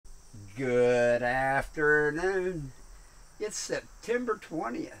Good afternoon. It's September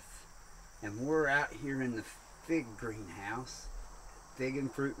 20th, and we're out here in the fig greenhouse, Fig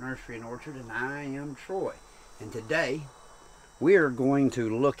and Fruit Nursery and Orchard, and I am Troy. And today, we are going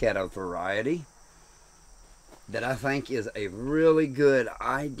to look at a variety that I think is a really good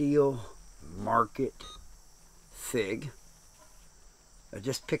ideal market fig. I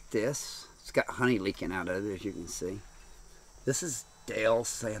just picked this. It's got honey leaking out of it, as you can see. This is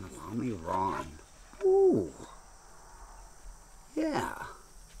San Juam Gran. Ooh. Yeah.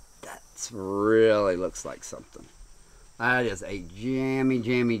 That's really looks like something. That is a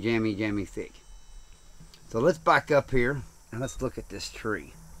jammy fig. So let's back up here and let's look at this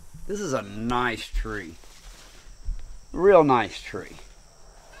tree. This is a nice tree. Real nice tree.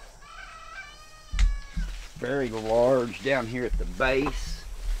 Very large down here at the base.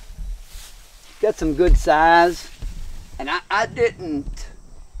 Got some good size. And I didn't,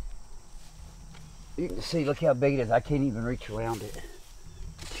 you can see, look how big it is. I can't even reach around it.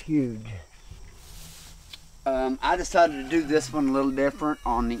 It's huge. I decided to do this one a little different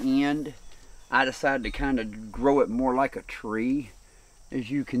on the end. I decided to kind of grow it more like a tree. As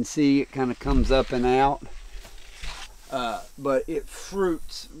you can see, it kind of comes up and out. But it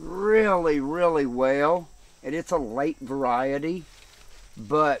fruits really well. And it's a late variety.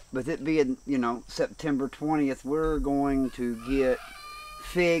 But with it being, you know, September 20th, we're going to get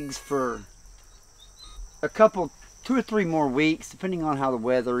figs for a couple, 2 or 3 more weeks, depending on how the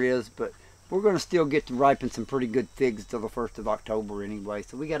weather is. But we're going to still get to ripen some pretty good figs till the 1st of October anyway.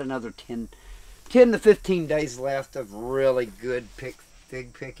 So we got another 10 to 15 days left of really good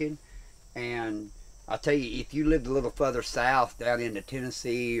fig picking. And I'll tell you, if you lived a little further south, down into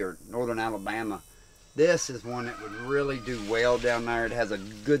Tennessee or northern Alabama, this is one that would really do well down there. It has a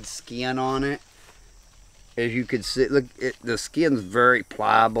good skin on it. As you can see, look, the skin's very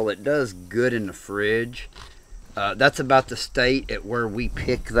pliable. It does good in the fridge. That's about the state at where we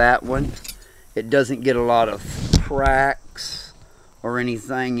pick that one. It doesn't get a lot of cracks or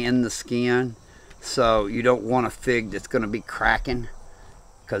anything in the skin. So you don't want a fig that's going to be cracking.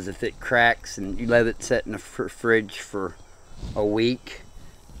 Because if it cracks and you let it sit in the fridge for a week,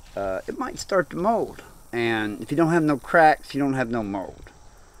 it might start to mold, and if you don't have no cracks, you don't have no mold.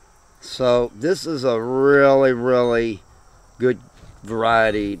 So this is a really good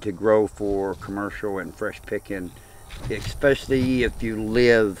variety to grow for commercial and fresh picking, especially if you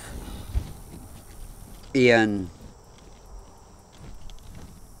live in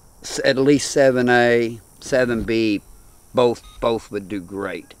at least 7A, 7B. Both would do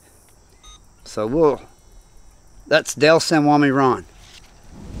great. So that's San Juam Gran.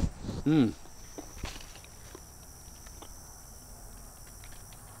 I'm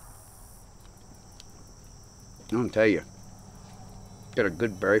gonna tell you, got a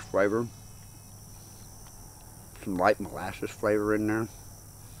good berry flavor, some light molasses flavor in there.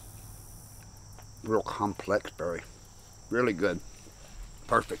 Real complex berry, really good.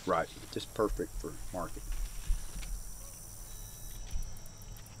 Perfect, right? Just perfect for market.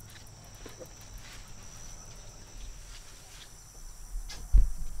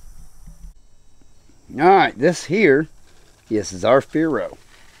 All right, this here is Zaffiro.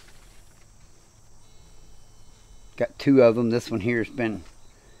 Got 2 of them. This one here has been,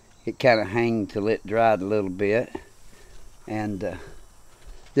 it kind of hung till it dried a little bit. And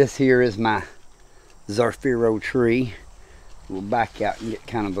this here is my Zaffiro tree. We'll back out and get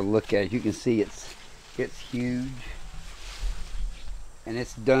kind of a look at it. You can see it's huge. And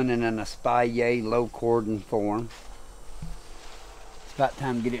it's done in an espalier low cordon form. It's about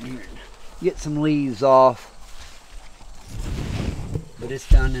time to get in here and get some leaves off. But it's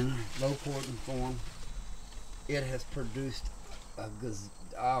done in a low cordon form. It has produced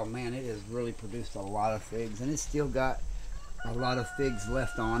oh man, it has really produced a lot of figs, and it's still got a lot of figs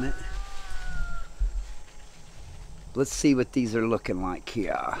left on it. Let's see what these are looking like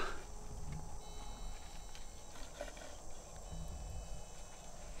here.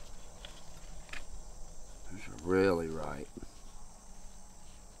 Those are really ripe.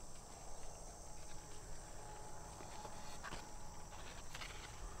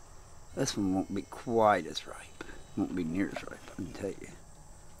 This one won't be quite as ripe. Won't be near as ripe, I can tell you.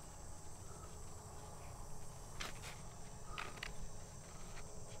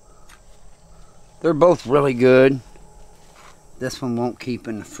 They're both really good. This one won't keep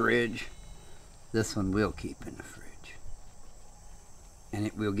in the fridge. This one will keep in the fridge. And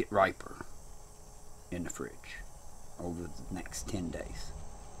it will get riper in the fridge over the next 10 days.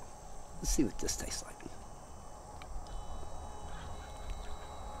 Let's see what this tastes like.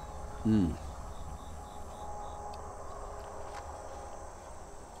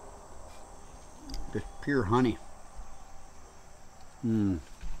 Just pure honey.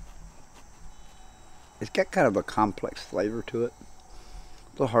 It's got kind of a complex flavor to it. It's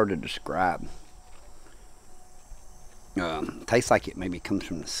a little hard to describe. Tastes like it maybe comes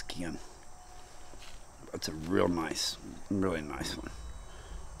from the skin. It's a real nice, really nice one.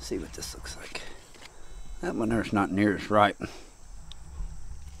 Let's see what this looks like. That one there's not near as ripe.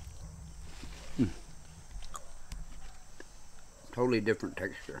 Totally different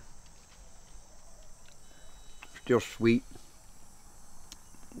texture. Still sweet.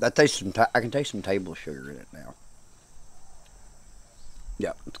 That tastes some. I can taste some table sugar in it now.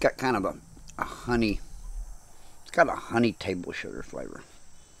 Yeah, it's got kind of a honey. It's got a honey table sugar flavor.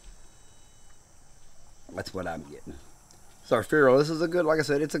 That's what I'm getting. Zaffiro, this is a good, like I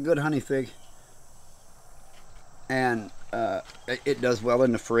said, it's a good honey fig. And it does well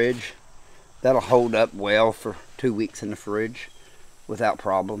in the fridge. That'll hold up well for 2 weeks in the fridge without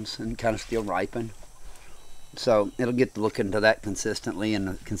problems and kind of still ripen. So it'll get to look into that consistently and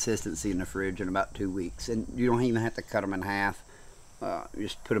the consistency in the fridge in about 2 weeks. And you don't even have to cut them in half. You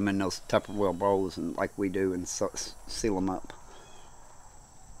just put them in those Tupperware bowls and like we do and seal them up.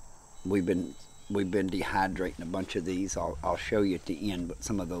 We've been dehydrating a bunch of these. I'll show you at the end what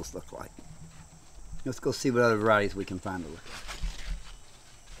some of those look like. Let's go see what other varieties we can find to look at.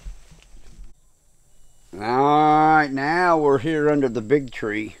 Alright, now we're here under the big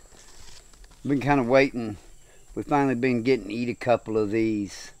tree. Been kind of waiting. We've finally been getting to eat a couple of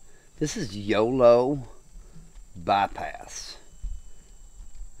these. This is Yolo Bypass.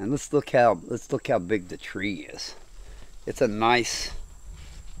 And let's look how big the tree is. It's a nice,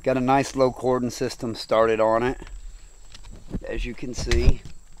 got a nice low cordon system started on it. As you can see,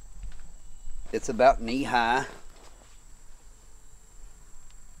 it's about knee high.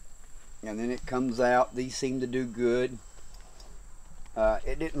 And then it comes out. These seem to do good.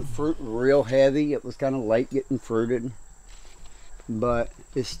 It didn't fruit real heavy. It was kind of late getting fruited, but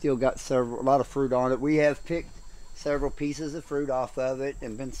it's still got a lot of fruit on it. We have picked several pieces of fruit off of it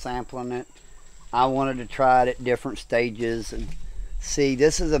and been sampling it. I wanted to try it at different stages and see.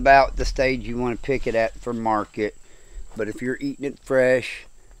 This is about the stage you want to pick it at for market, but if you're eating it fresh,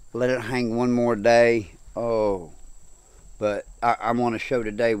 let it hang one more day. Oh, but I want to show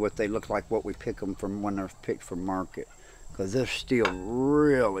today what they look like, what we pick them from when they're picked for market, because they're still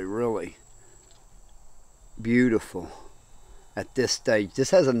really, really beautiful at this stage. This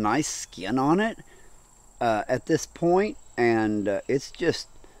has a nice skin on it at this point, and it's just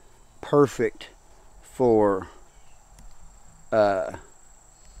perfect for a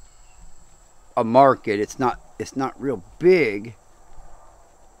market. It's not real big,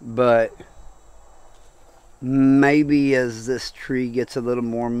 but maybe as this tree gets a little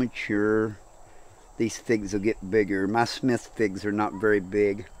more mature, these figs will get bigger. My Smith figs are not very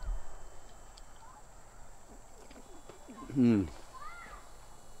big.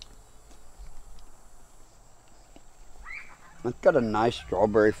 It's got a nice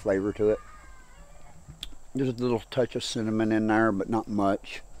strawberry flavor to it. There's a little touch of cinnamon in there, but not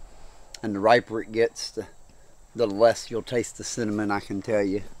much. And the riper it gets, the less you'll taste the cinnamon, I can tell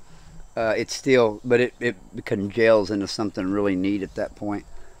you. It's still, but it congeals into something really neat at that point.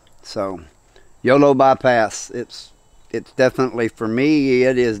 So, Yolo Bypass, it's definitely, for me,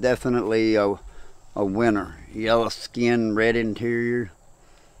 it is definitely a winner. Yellow skin, red interior,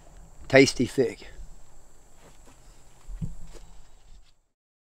 tasty fig.